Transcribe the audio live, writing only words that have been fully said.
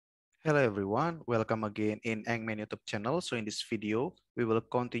Hello everyone, welcome again in Eng-Man YouTube channel. So in this video, we will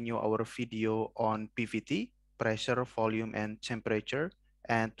continue our video on PVT, pressure, volume, and temperature.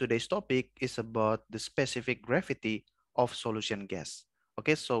 And today's topic is about the specific gravity of solution gas.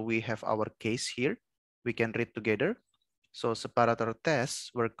 Okay, so we have our case here. We can read together. So separator tests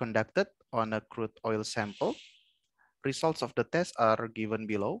were conducted on a crude oil sample. Results of the test are given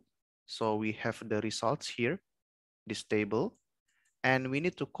below. So we have the results here, this table, and we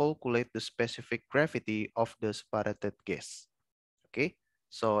need to calculate the specific gravity of the separated gas. Okay,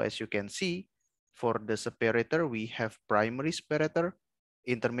 so as you can see, for the separator, we have primary separator,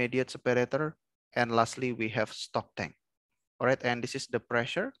 intermediate separator, and lastly, we have stock tank. All right, and this is the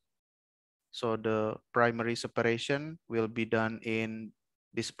pressure. So the primary separation will be done in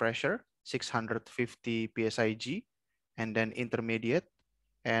this pressure, 650 psig, and then intermediate.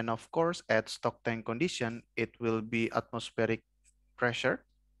 And of course, at stock tank condition, it will be atmospheric pressure.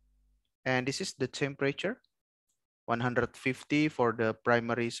 And this is the temperature, 150 for the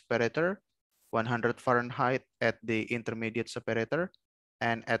primary separator, 100 Fahrenheit at the intermediate separator,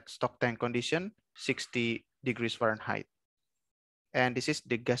 and at stock tank condition, 60 degrees Fahrenheit. And this is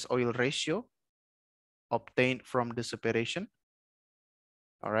the gas oil ratio obtained from the separation.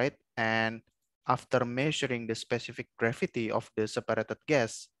 All right. And after measuring the specific gravity of the separated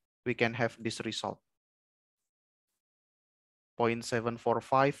gas, we can have this result.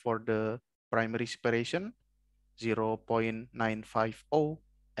 0.745 for the primary separation, 0.950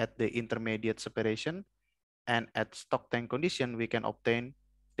 at the intermediate separation, and at stock tank condition, we can obtain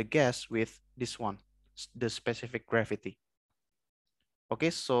the gas with this one, the specific gravity.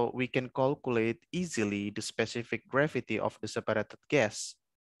 Okay, so we can calculate easily the specific gravity of the separated gas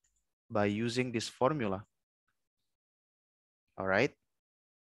by using this formula. All right.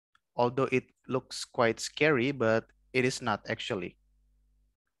 Although it looks quite scary, but it is not actually.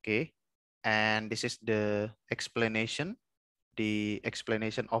 Okay. And this is the explanation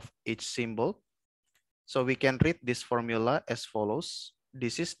of each symbol. So we can read this formula as follows.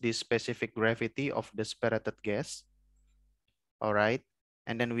 This is the specific gravity of the separated gas. All right.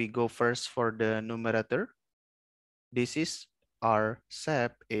 And then we go first for the numerator. This is our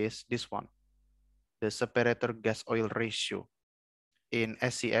SEP is this one, the separator gas oil ratio in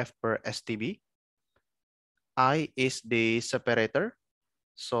SCF per STB. I is the separator.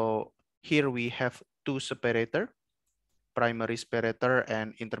 So here we have two separator, primary separator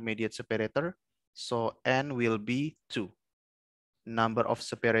and intermediate separator. So N will be 2. Number of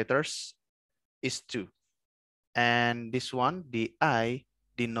separators is 2. And this one, the I,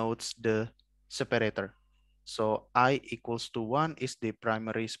 denotes the separator. So I equals to 1 is the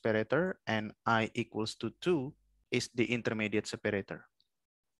primary separator and I equals to 2 is the intermediate separator.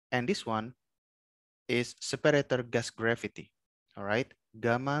 And this one is separator gas gravity. All right.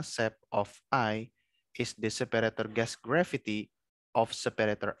 Gamma sep of I is the separator gas gravity of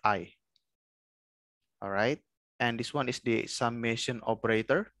separator I. All right. And this one is the summation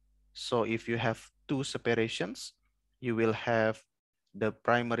operator. So if you have two separations, you will have the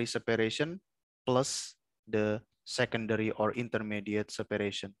primary separation plus the secondary or intermediate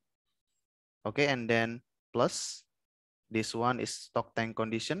separation. Okay, and then plus this one is stock tank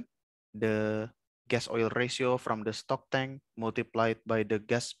condition, the gas oil ratio from the stock tank multiplied by the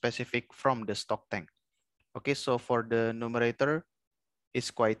gas specific from the stock tank. Okay, so for the numerator, it's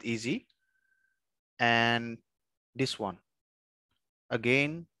quite easy. And this one,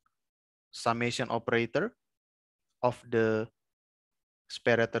 again, summation operator of the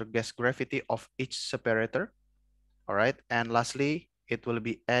separator gas gravity of each separator. All right, and lastly, it will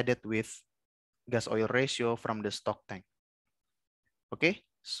be added with gas oil ratio from the stock tank. Okay,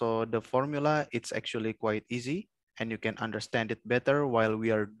 so the formula, it's actually quite easy and you can understand it better while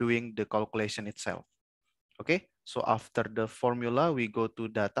we are doing the calculation itself. Okay, so after the formula, we go to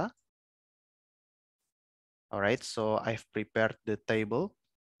data. All right, so I've prepared the table,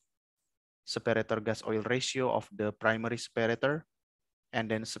 separator gas oil ratio of the primary separator, and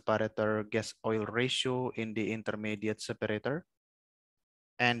then separator gas oil ratio in the intermediate separator,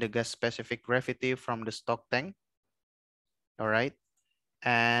 and the gas specific gravity from the stock tank. All right,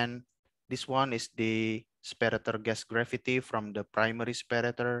 and this one is the separator gas gravity from the primary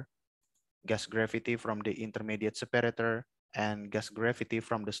separator, gas gravity from the intermediate separator, and gas gravity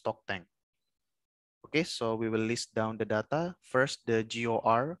from the stock tank. Okay, so we will list down the data. First, the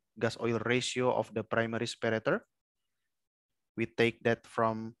GOR, gas oil ratio of the primary separator. We take that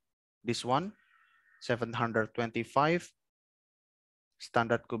from this one, 725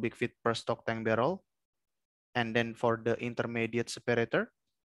 standard cubic feet per stock tank barrel. And then for the intermediate separator,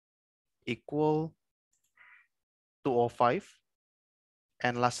 equal 205.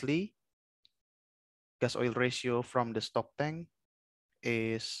 And lastly, gas oil ratio from the stock tank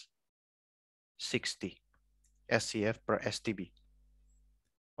is 60 SCF per STB.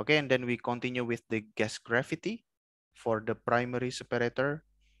 Okay, and then we continue with the gas gravity for the primary separator,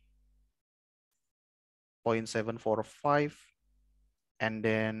 0.745, and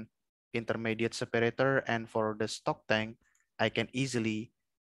then intermediate separator, and for the stock tank, I can easily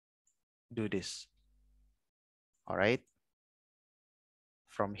do this. All right,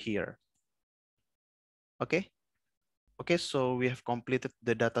 from here. Okay, okay, so we have completed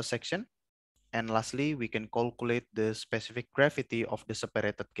the data section. And lastly, we can calculate the specific gravity of the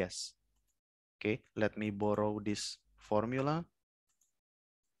separated gas. Okay, let me borrow this formula.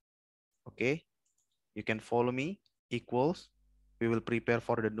 Okay, you can follow me. Equals, we will prepare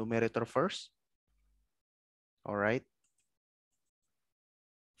for the numerator first. All right.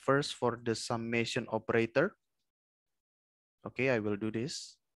 First for the summation operator. Okay, I will do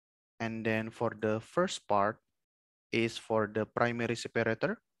this. And then for the first part is for the primary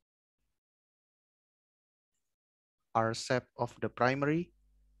separator. R-sep of the primary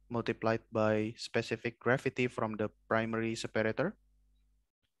multiplied by specific gravity from the primary separator.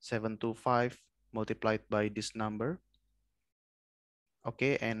 725 multiplied by this number.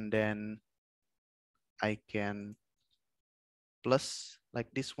 Okay, and then I can plus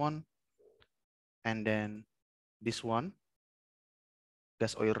like this one, and then this one,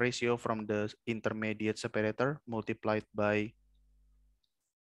 gas oil ratio from the intermediate separator multiplied by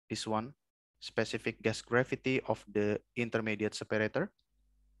this one, specific gas gravity of the intermediate separator.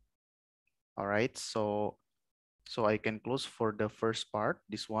 All right, so I can close for the first part,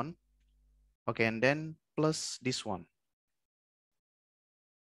 this one. Okay, and then plus this one,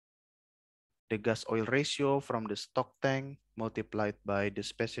 the gas oil ratio from the stock tank multiplied by the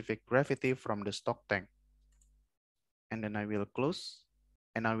specific gravity from the stock tank. And then I will close,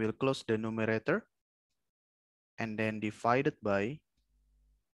 and I will close the numerator, and then divided by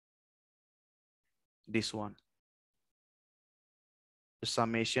this one, the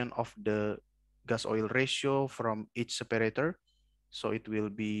summation of the gas oil ratio from each separator. So it will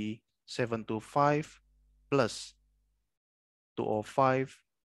be 725 plus 205,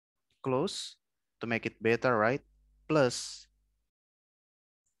 close to make it better, right? Plus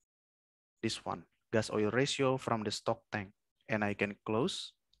this one, gas oil ratio from the stock tank, and I can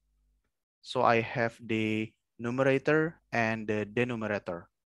close. So I have the numerator and the denominator.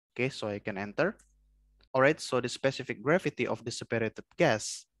 Okay, so I can enter. All right, so the specific gravity of the separated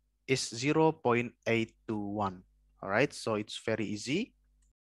gas is 0.821. All right, so it's very easy.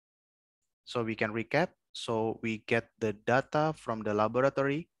 So we can recap. So we get the data from the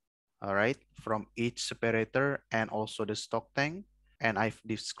laboratory, all right, from each separator and also the stock tank. And I've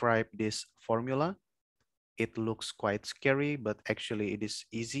described this formula. It looks quite scary, but actually it is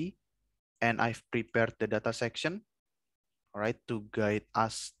easy. And I've prepared the data section, all right, to guide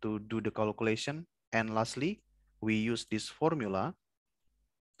us to do the calculation. And lastly, we use this formula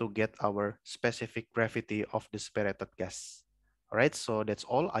to get our specific gravity of the separated gas. All right, so that's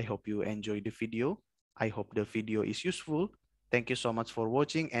all. I hope you enjoyed the video. I hope the video is useful. Thank you so much for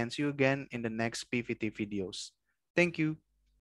watching, and see you again in the next PVT videos. Thank you.